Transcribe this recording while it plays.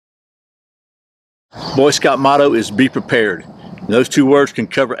Boy Scout motto is be prepared. Those two words can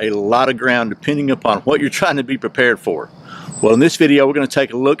cover a lot of ground depending upon what you're trying to be prepared for. Well, in this video, we're going to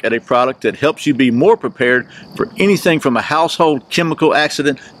take a look at a product that helps you be more prepared for anything from a household chemical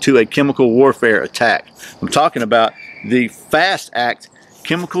accident to a chemical warfare attack. I'm talking about the Fast Act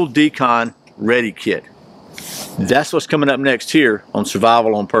Chemical Decon Ready Kit. That's what's coming up next here on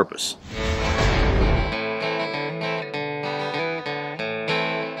Survival on Purpose.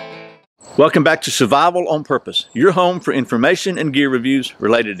 Welcome back to Survival on Purpose, your home for information and gear reviews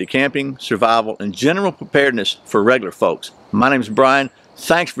related to camping, survival, and general preparedness for regular folks. My name is Brian.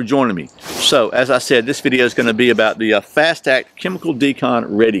 Thanks for joining me. So, as I said, this video is going to be about the Fast Act Chemical Decon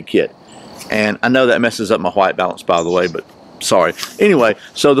Ready Kit. And I know that messes up my white balance, by the way, but sorry. Anyway,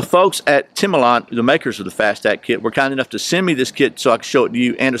 so the folks at Timberline, the makers of the Fast Act kit, were kind enough to send me this kit so I could show it to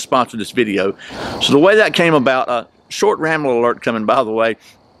you and to sponsor this video. So the way that came about, short ramble alert coming, by the way.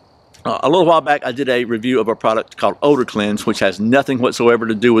 A little while back, I did a review of a product called Odor Cleanse, which has nothing whatsoever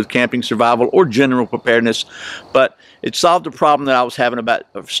to do with camping, survival, or general preparedness, but it solved a problem that I was having about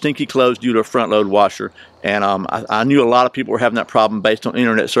stinky clothes due to a front load washer. And I knew a lot of people were having that problem based on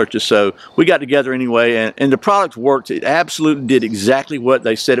internet searches, so we got together anyway, and the product worked. It absolutely did exactly what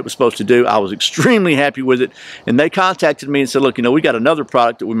they said it was supposed to do. I was extremely happy with it, and they contacted me and said, look, you know, we got another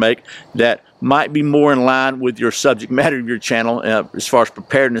product that we make that might be more in line with your subject matter of your channel as far as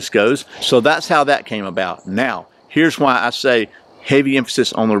preparedness goes. So that's how that came about. Now, here's why I say heavy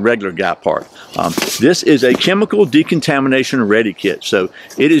emphasis on the regular guy part. This is a chemical decontamination ready kit. So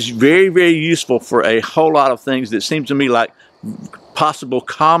it is very, very useful for a whole lot of things that seem to me like possible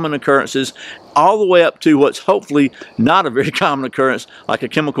common occurrences, all the way up to what's hopefully not a very common occurrence, like a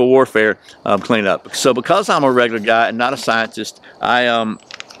chemical warfare cleanup. So because I'm a regular guy and not a scientist,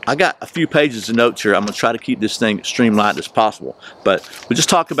 I got a few pages of notes here. I'm going to try to keep this thing streamlined as possible. But we'll just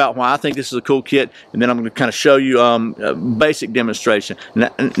talk about why I think this is a cool kit, and then I'm going to kind of show you a basic demonstration.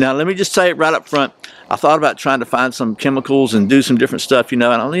 Now, let me just say it right up front. I thought about trying to find some chemicals and do some different stuff, you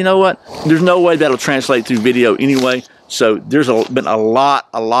know, and you know what? There's no way that'll translate through video anyway. So there's been a lot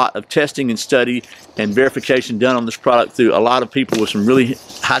of testing and study and verification done on this product through a lot of people with some really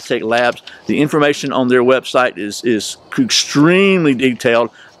high-tech labs. The information on their website is extremely detailed.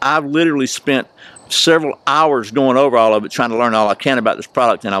 I've literally spent several hours going over all of it, trying to learn all I can about this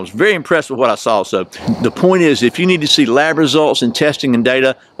product, and I was very impressed with what I saw. So the point is, if you need to see lab results and testing and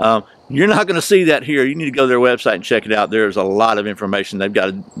data, you're not going to see that here. You need to go to their website and check it out. There's a lot of information. They've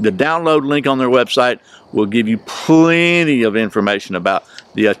got the download link on their website will give you plenty of information about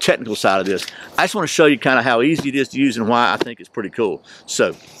the technical side of this. I just want to show you kind of how easy it is to use and why I think it's pretty cool. So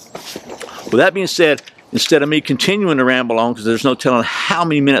with that being said, instead of me continuing to ramble on, because there's no telling how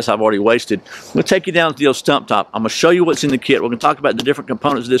many minutes I've already wasted, I'm going to take you down to the old stump top. I'm going to show you what's in the kit. We're going to talk about the different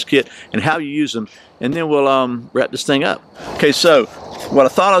components of this kit and how you use them, and then we'll wrap this thing up. Okay, so what I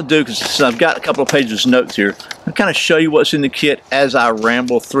thought I'd do, because I've got a couple of pages of notes here, I'll kind of show you what's in the kit as I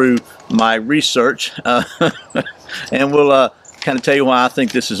ramble through my research, and we'll kind of tell you why I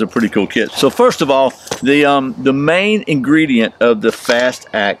think this is a pretty cool kit. So first of all, the main ingredient of the Fast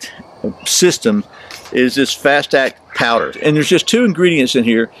Act system is this Fast Act powder, and there's just two ingredients in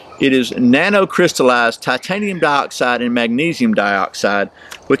here. It is nano-crystallized titanium dioxide and magnesium dioxide,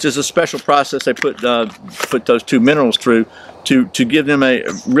 which is a special process they put those two minerals through to give them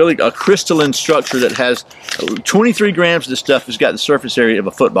a crystalline structure that has 23 grams of this stuff. Has got the surface area of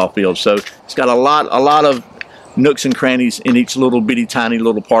a football field, so it's got a lot of nooks and crannies in each little bitty tiny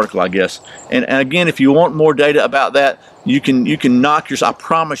little particle, I guess. And again, if you want more data about that, you can knock yours. I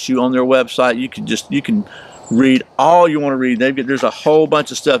promise you, on their website, you can read all you want to read. There's a whole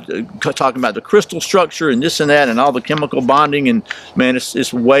bunch of stuff talking about the crystal structure and this and that and all the chemical bonding, and man,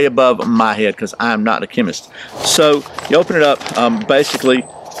 it's way above my head because I'm not a chemist. So you open it up, basically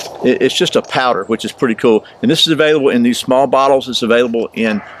it's just a powder, which is pretty cool, and this is available in these small bottles. It's available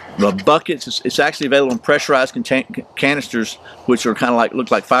in buckets. It's actually available in pressurized canisters, which are kind of look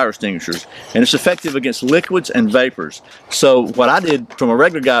like fire extinguishers, and it's effective against liquids and vapors. So what I did from a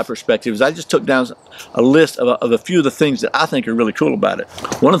regular guy perspective is I just took down a list of a few of the things that I think are really cool about it.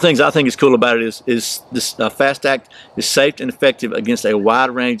 One of the things I think is cool about it is this Fast Act is safe and effective against a wide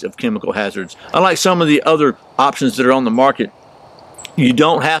range of chemical hazards. Unlike some of the other options that are on the market, you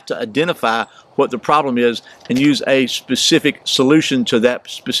don't have to identify what the problem is and use a specific solution to that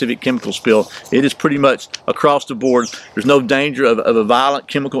specific chemical spill. It is pretty much across the board. There's no danger of a violent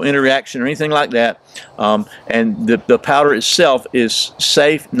chemical interaction or anything like that. And the powder itself is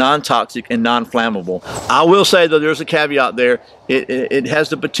safe, non-toxic, and non-flammable. I will say, though, there's a caveat there. It has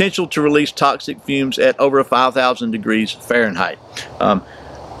the potential to release toxic fumes at over 5,000 degrees Fahrenheit.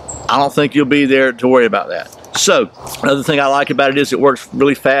 I don't think you'll be there to worry about that. So, another thing I like about it is it works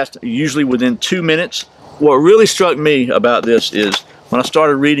really fast, usually within 2 minutes. What really struck me about this is when I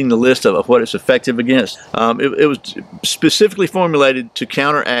started reading the list of what it's effective against, it was specifically formulated to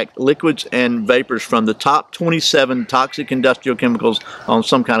counteract liquids and vapors from the top 27 toxic industrial chemicals on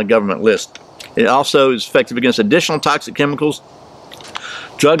some kind of government list. It also is effective against additional toxic chemicals,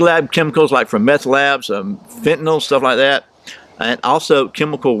 drug lab chemicals like from meth labs, fentanyl, stuff like that, and also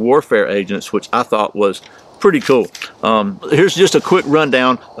chemical warfare agents, which I thought was pretty cool. Here's just a quick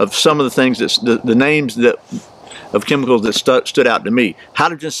rundown of some of the things the names of chemicals that stood out to me.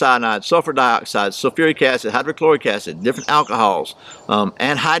 Hydrogen cyanide, sulfur dioxide, sulfuric acid, hydrochloric acid, different alcohols,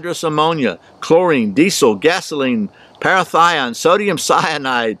 anhydrous ammonia, chlorine, diesel, gasoline, parathion, sodium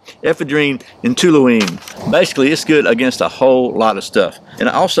cyanide, ephedrine, and toluene. Basically, it's good against a whole lot of stuff. And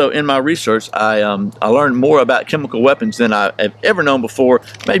also, in my research, I learned more about chemical weapons than I have ever known before,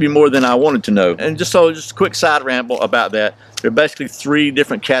 maybe more than I wanted to know. And just a quick side ramble about that. There are basically 3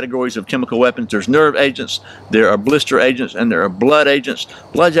 different categories of chemical weapons. There's nerve agents, there are blister agents, and there are blood agents.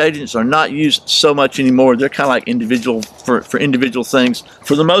 Blood agents are not used so much anymore. They're kind of like individual for individual things.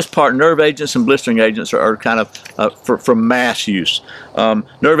 For the most part, nerve agents and blistering agents are kind of for mass use.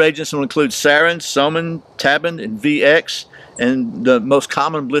 Nerve agents will include sarin, soman, tabin, and VX. And the most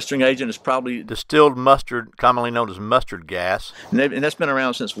common blistering agent is probably distilled mustard, commonly known as mustard gas. And that's been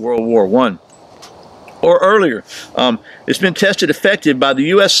around since World War I. Or earlier. It's been tested effective by the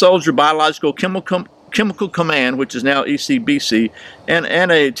U.S. Soldier Biological Chemical Command, which is now ECBC,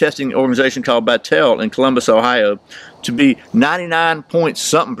 and a testing organization called Battelle in Columbus, Ohio, to be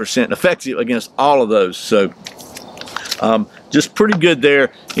 99-point-something% effective against all of those. So just pretty good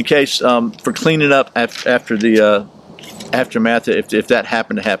there in case for cleaning up after the aftermath, if that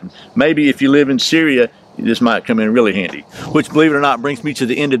happened to happen. Maybe if you live in Syria, this might come in really handy. Which, believe it or not, brings me to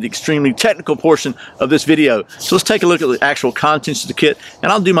the end of the extremely technical portion of this video. So let's take a look at the actual contents of the kit, and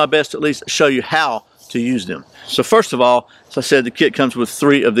I'll do my best to at least show you how to use them. So first of all, as I said, the kit comes with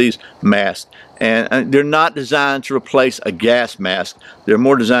 3 of these masks, and they're not designed to replace a gas mask. They're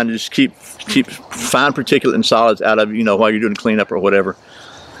more designed to just keep fine particulate and solids out of, while you're doing cleanup or whatever.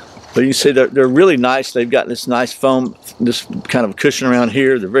 But you can see they're really nice. They've got this nice foam, this kind of cushion around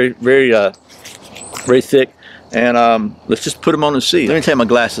here. They're very thick, and let's just put them on and see. Let me take my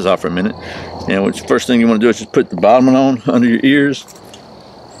glasses off for a minute. And which first thing you want to do is just put the bottom one on under your ears,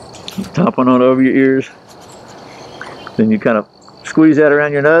 the top one on over your ears. Then you kind of squeeze that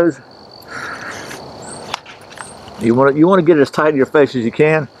around your nose. You want to get it as tight to your face as you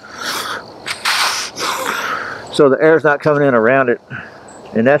can, so the air's not coming in around it.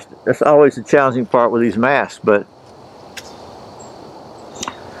 And that's always the challenging part with these masks, but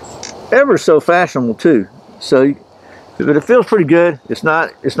ever so fashionable too. So, but it feels pretty good. It's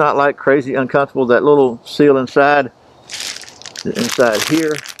not like crazy uncomfortable. That little seal inside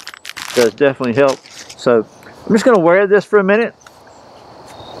here does definitely help. So I'm just going to wear this for a minute,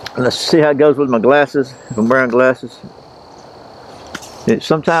 and let's see how it goes with my glasses. If I'm wearing glasses,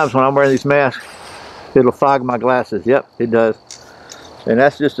 sometimes when I'm wearing these masks, it'll fog my glasses. Yep, it does. And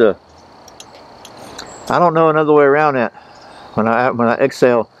that's just I don't know another way around that. When I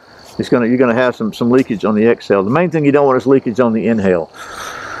exhale, you're gonna have some leakage on the exhale. The main thing you don't want is leakage on the inhale.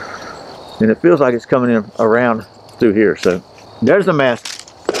 And it feels like it's coming in around through here. So there's the mask.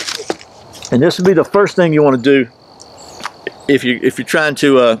 And this would be the first thing you want to do if you're trying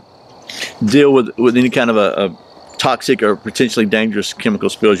to deal with any kind of a toxic or potentially dangerous chemical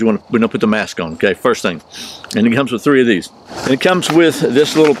spills. We're gonna put the mask on. Okay, first thing. And it comes with 3 of these. And it comes with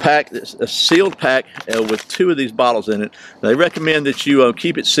this little pack, a sealed pack with 2 of these bottles in it. They recommend that you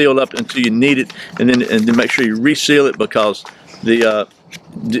keep it sealed up until you need it, and then make sure you reseal it, because the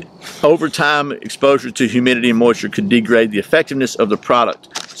over time exposure to humidity and moisture could degrade the effectiveness of the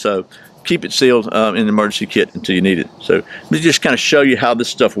product. So keep it sealed in the emergency kit until you need it. So let me just kind of show you how this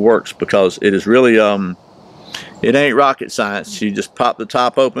stuff works, because it is really it ain't rocket science. You just pop the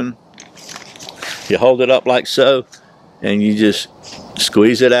top open, you hold it up like so, and you just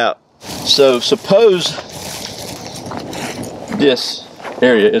squeeze it out. So suppose this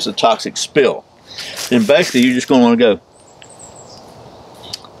area is a toxic spill, then basically you're just going to want to go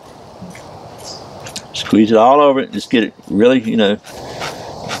squeeze it all over it, just get it really, and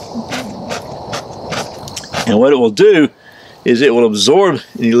what it will do is it will absorb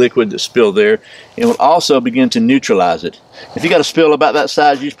any liquid that's spilled there, and will also begin to neutralize it. If you got a spill about that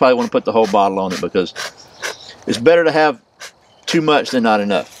size, you just probably want to put the whole bottle on it, because it's better to have too much than not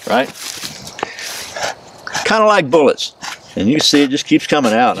enough, right? Kind of like bullets, and you see it just keeps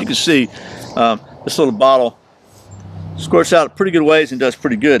coming out. You can see this little bottle Squirts out pretty good ways and does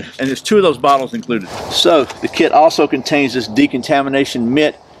pretty good. And there's 2 of those bottles included. So the kit also contains this decontamination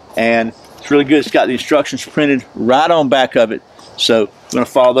mitt, and it's really good. It's got the instructions printed right on back of it. So I'm going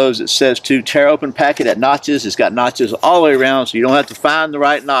to follow those. It says to tear open packet at notches. It's got notches all the way around, so you don't have to find the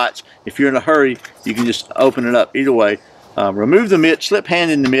right notch. If you're in a hurry, you can just open it up either way. Remove the mitt, slip hand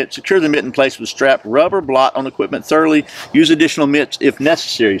in the mitt, secure the mitt in place with strap, rubber blot on equipment thoroughly, use additional mitts if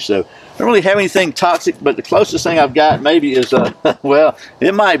necessary. So I don't really have anything toxic, but the closest thing I've got maybe is, well,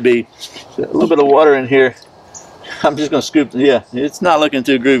 it might be a little bit of water in here. I'm just going to scoop, yeah, it's not looking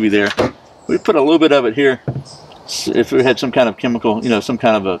too groovy there. We put a little bit of it here. If we had some kind of chemical, you know, some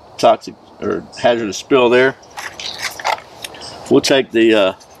kind of a toxic or hazardous spill there. We'll take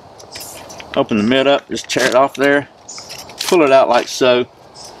the, open the mitt up, just tear it off there. Pull it out like so.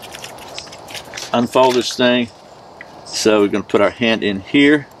 Unfold this thing. So we're going to put our hand in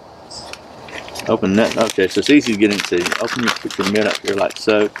here. Open that. Okay, so it's easy to get into. Put your mitt up here like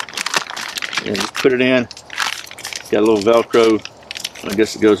so. And just put it in. Got a little Velcro. I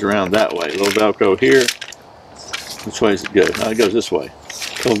guess it goes around that way. A little Velcro here. Which way does it go? No, it goes this way.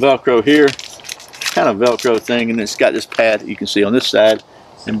 A little Velcro here. Kind of Velcro thing. And it's got this pad that you can see on this side.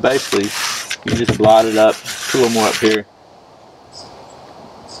 And basically, you just blot it up. Put a little more up here.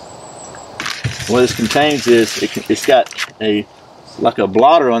 What this contains is it's got like a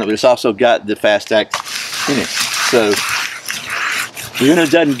blotter on it, but it's also got the Fast Act in it. So even if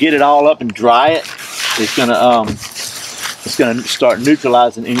it doesn't get it all up and dry it, it's gonna start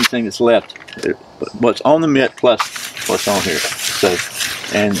neutralizing anything that's left. What's on the mitt plus what's on here. So,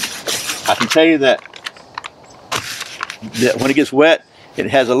 and I can tell you that when it gets wet, it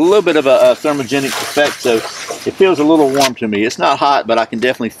has a little bit of a thermogenic effect. So it feels a little warm to me. It's not hot, but I can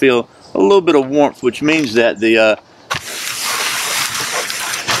definitely feel a little bit of warmth, which means that the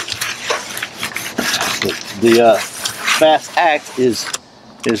Fast Act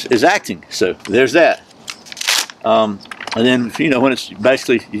is acting. So there's that. And then, you know, when it's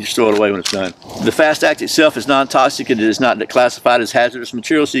basically, you just throw it away when it's done. The Fast Act itself is non-toxic, and it is not classified as hazardous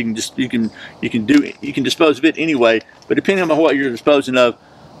material, so you can dispose of it anyway. But depending on what you're disposing of,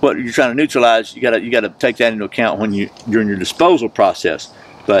 what you're trying to neutralize, you gotta take that into account during your disposal process.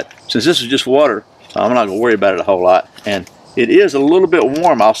 But since this is just water, I'm not going to worry about it a whole lot. And it is a little bit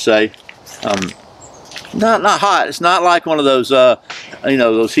warm, I'll say. Not hot. It's not like one of those, you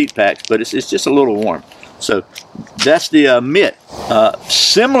know, those heat packs, but it's just a little warm. So that's the mitt.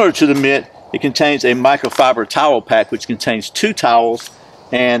 Similar to the mitt, it contains a microfiber towel pack, which contains 2 towels,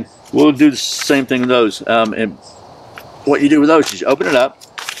 and we'll do the same thing with those. And what you do with those is you open it up.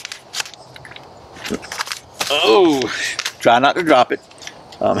 Oh, try not to drop it.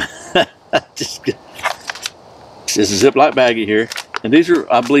 Just it's a Ziploc baggie here, and these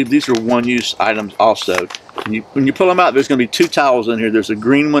are, I believe, these are one-use items also. When you pull them out, there's going to be 2 towels in here. There's a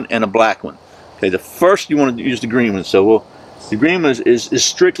green one and a black one. Okay, the first you want to use the green one. So the green one is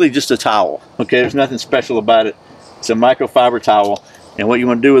strictly just a towel. Okay, there's nothing special about it. It's a microfiber towel, and what you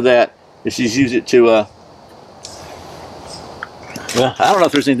want to do with that is just use it to well, I don't know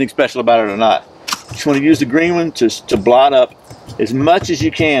if there's anything special about it or not. You just want to use the green one to blot up as much as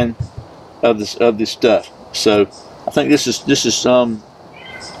you can of this stuff. So I think this is and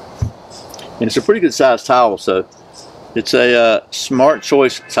it's a pretty good sized towel. So it's a smart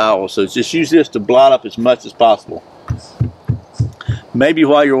choice towel. So just use this to blot up as much as possible. Maybe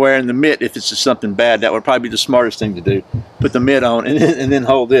while you're wearing the mitt, if it's just something bad, that would probably be the smartest thing to do. Put the mitt on and then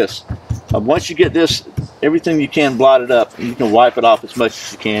hold this. Once you get this, everything you can blot it up, and you can wipe it off as much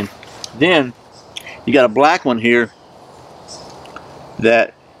as you can. Then you got a black one here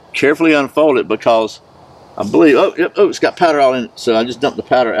that carefully unfold it, because I believe, oh, it's got powder all in it, so I just dumped the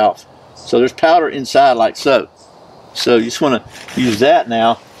powder out. So there's powder inside like so. So you just want to use that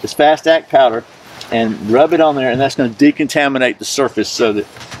now, this Fast Act powder, and rub it on there, and that's going to decontaminate the surface so that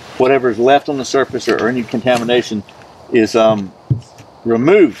whatever is left on the surface or any contamination is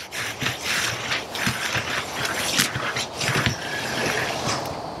removed.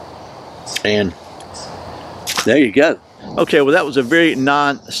 And there you go. Okay, well, that was a very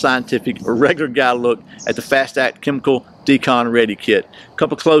non-scientific, regular guy look at the Fast Act Chemical Decon Ready Kit. A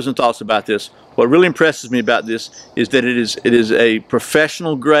couple closing thoughts about this. What really impresses me about this is that it is a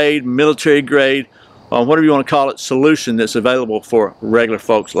professional grade, military grade, whatever you want to call it, solution that's available for regular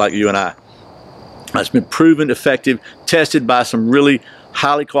folks like you and I. It's been proven effective, tested by some really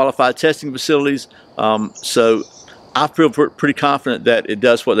highly qualified testing facilities. So I feel pretty confident that it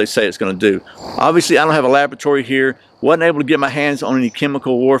does what they say it's going to do. Obviously, I don't have a laboratory here. Wasn't able to get my hands on any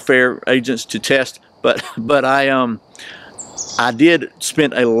chemical warfare agents to test, but I I did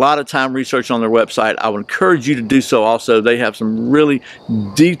spend a lot of time researching on their website. I would encourage you to do so also. They have some really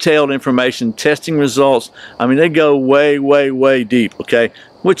detailed information, testing results. I mean, they go way, way, way deep, okay?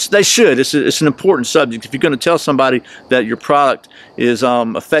 Which they should. It's an important subject. If you're going to tell somebody that your product is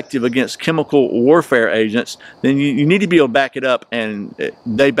effective against chemical warfare agents, then you need to be able to back it up, and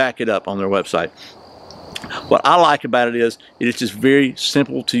they back it up on their website. What I like about it is it's just very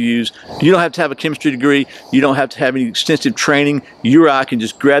simple to use. You don't have to have a chemistry degree. You don't have to have any extensive training. You or I can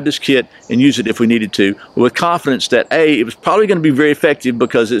just grab this kit and use it if we needed to, with confidence that A, it was probably going to be very effective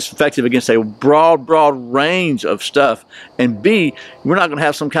because it's effective against a broad range of stuff, and B, we're not going to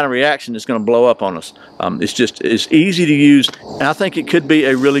have some kind of reaction that's going to blow up on us. It's easy to use, and I think it could be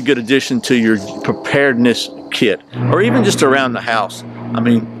a really good addition to your preparedness kit, or even just around the house. I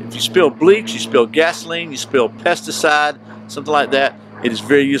mean, if you spill bleach, you spill gasoline, you spill pesticide, something like that, it is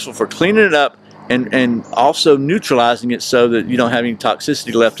very useful for cleaning it up and also neutralizing it so that you don't have any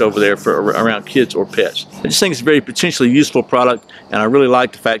toxicity left over there for around kids or pets. I just think it's a very potentially useful product, and I really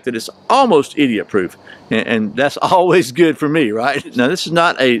like the fact that it's almost idiot proof, and that's always good for me, right? Now, this is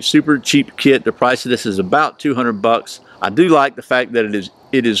not a super cheap kit. The price of this is about 200 bucks. I do like the fact that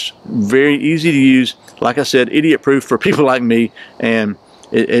it is very easy to use. Like I said, idiot proof for people like me, and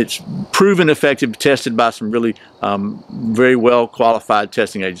it's proven effective, tested by some really very well qualified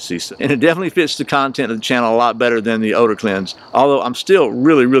testing agencies. And it definitely fits the content of the channel a lot better than the odor cleanse, although I'm still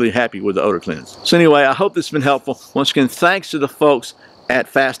really happy with the odor cleanse. So anyway, I hope this has been helpful. Once again, thanks to the folks at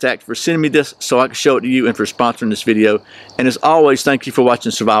Fast Act for sending me this so I can show it to you and for sponsoring this video. And as always, thank you for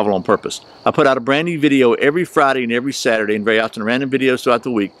watching Survival on Purpose. I put out a brand new video every Friday and every Saturday, and very often random videos throughout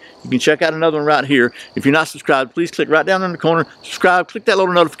the week. You can check out another one right here. If you're not subscribed, please click right down in the corner, subscribe, click that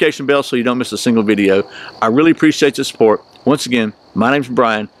little notification bell so you don't miss a single video. I really appreciate the support. Once again, my name's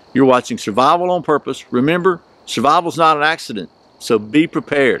Brian. You're watching Survival on Purpose. Remember, survival's not an accident, so be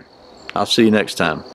prepared. I'll see you next time.